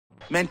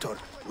Mentor,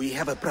 we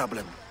have a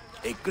problem.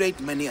 A great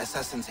many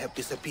assassins have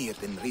disappeared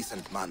in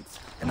recent months,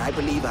 and I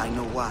believe I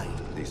know why.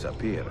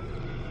 Disappear?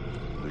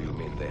 Do you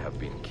mean they have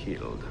been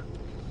killed?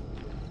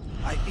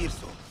 I fear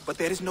so, but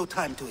there is no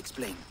time to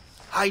explain.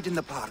 Hide in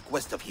the park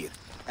west of here,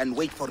 and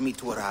wait for me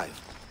to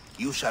arrive.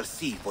 You shall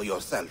see for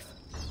yourself.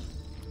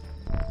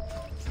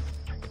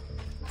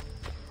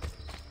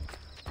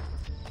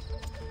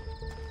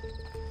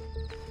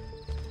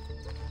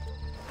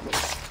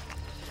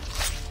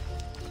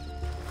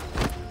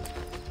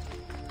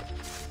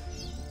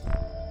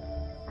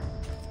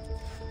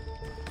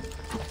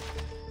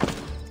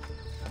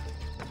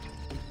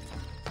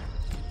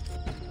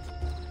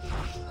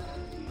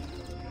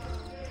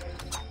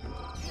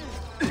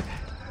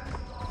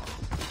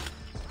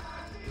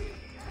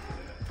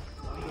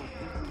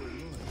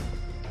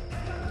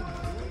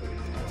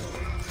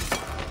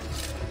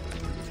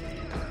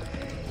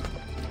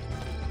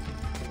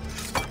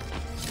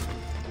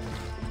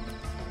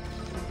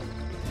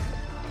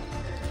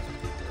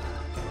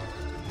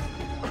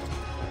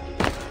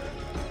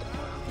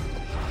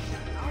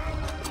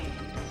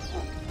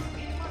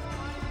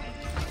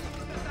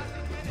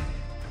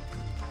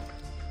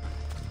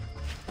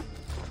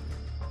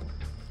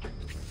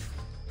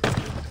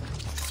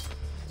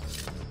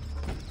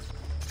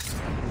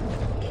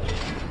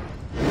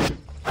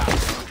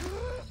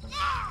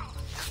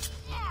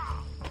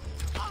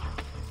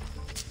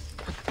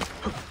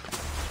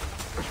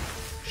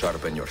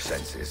 Sharpen your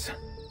senses.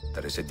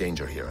 There is a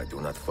danger here I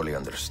do not fully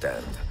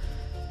understand.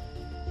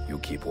 You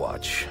keep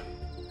watch,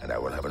 and I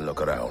will have a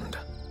look around.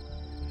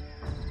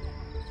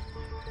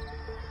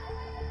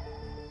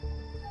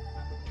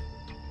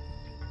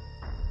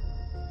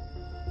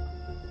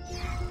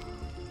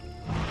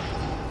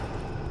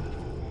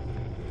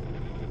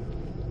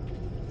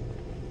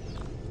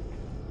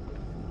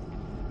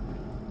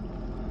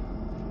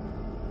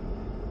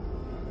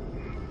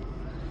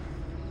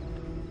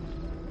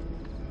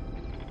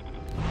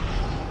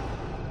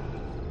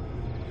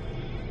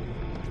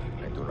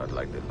 I don't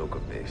like the look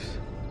of this.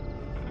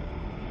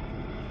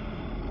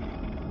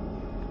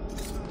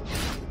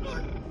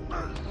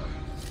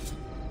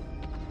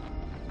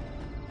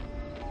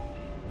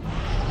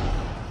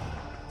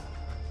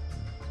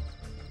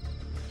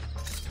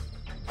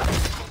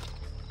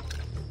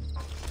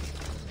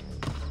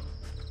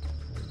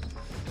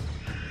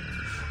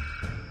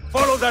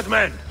 Follow that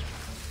man!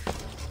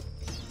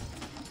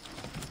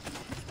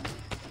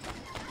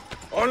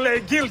 Only a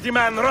guilty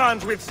man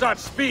runs with such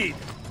speed!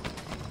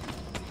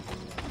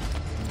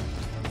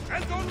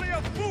 And only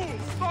a fool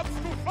stops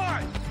to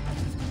fight!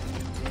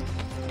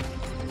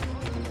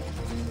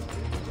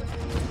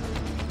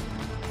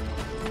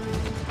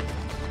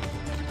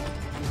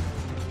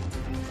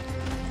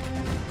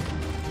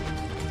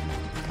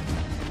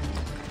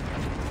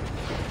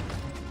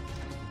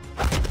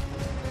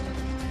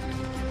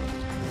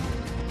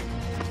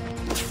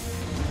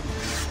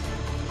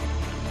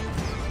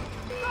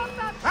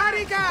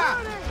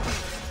 Harika!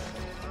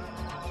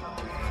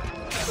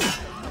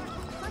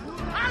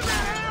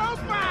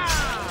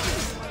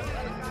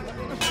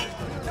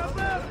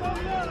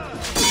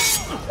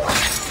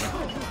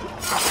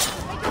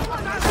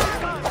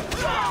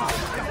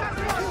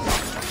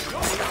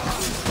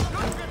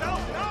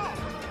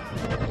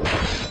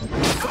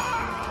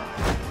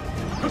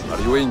 Are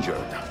you injured?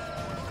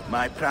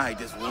 My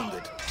pride is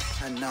wounded,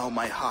 and now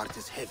my heart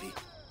is heavy.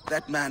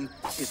 That man,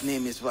 his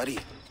name is Vali.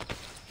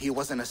 He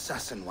was an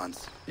assassin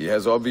once. He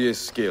has obvious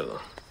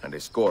skill, and a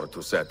score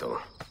to settle.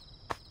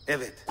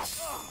 Evet,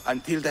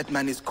 until that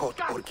man is caught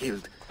or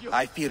killed,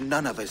 I fear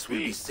none of us will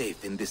be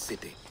safe in this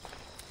city.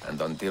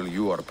 And until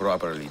you are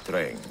properly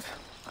trained,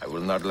 I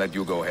will not let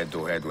you go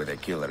head-to-head with a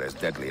killer as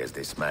deadly as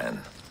this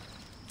man.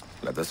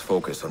 Let us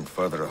focus on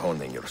further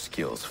honing your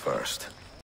skills first.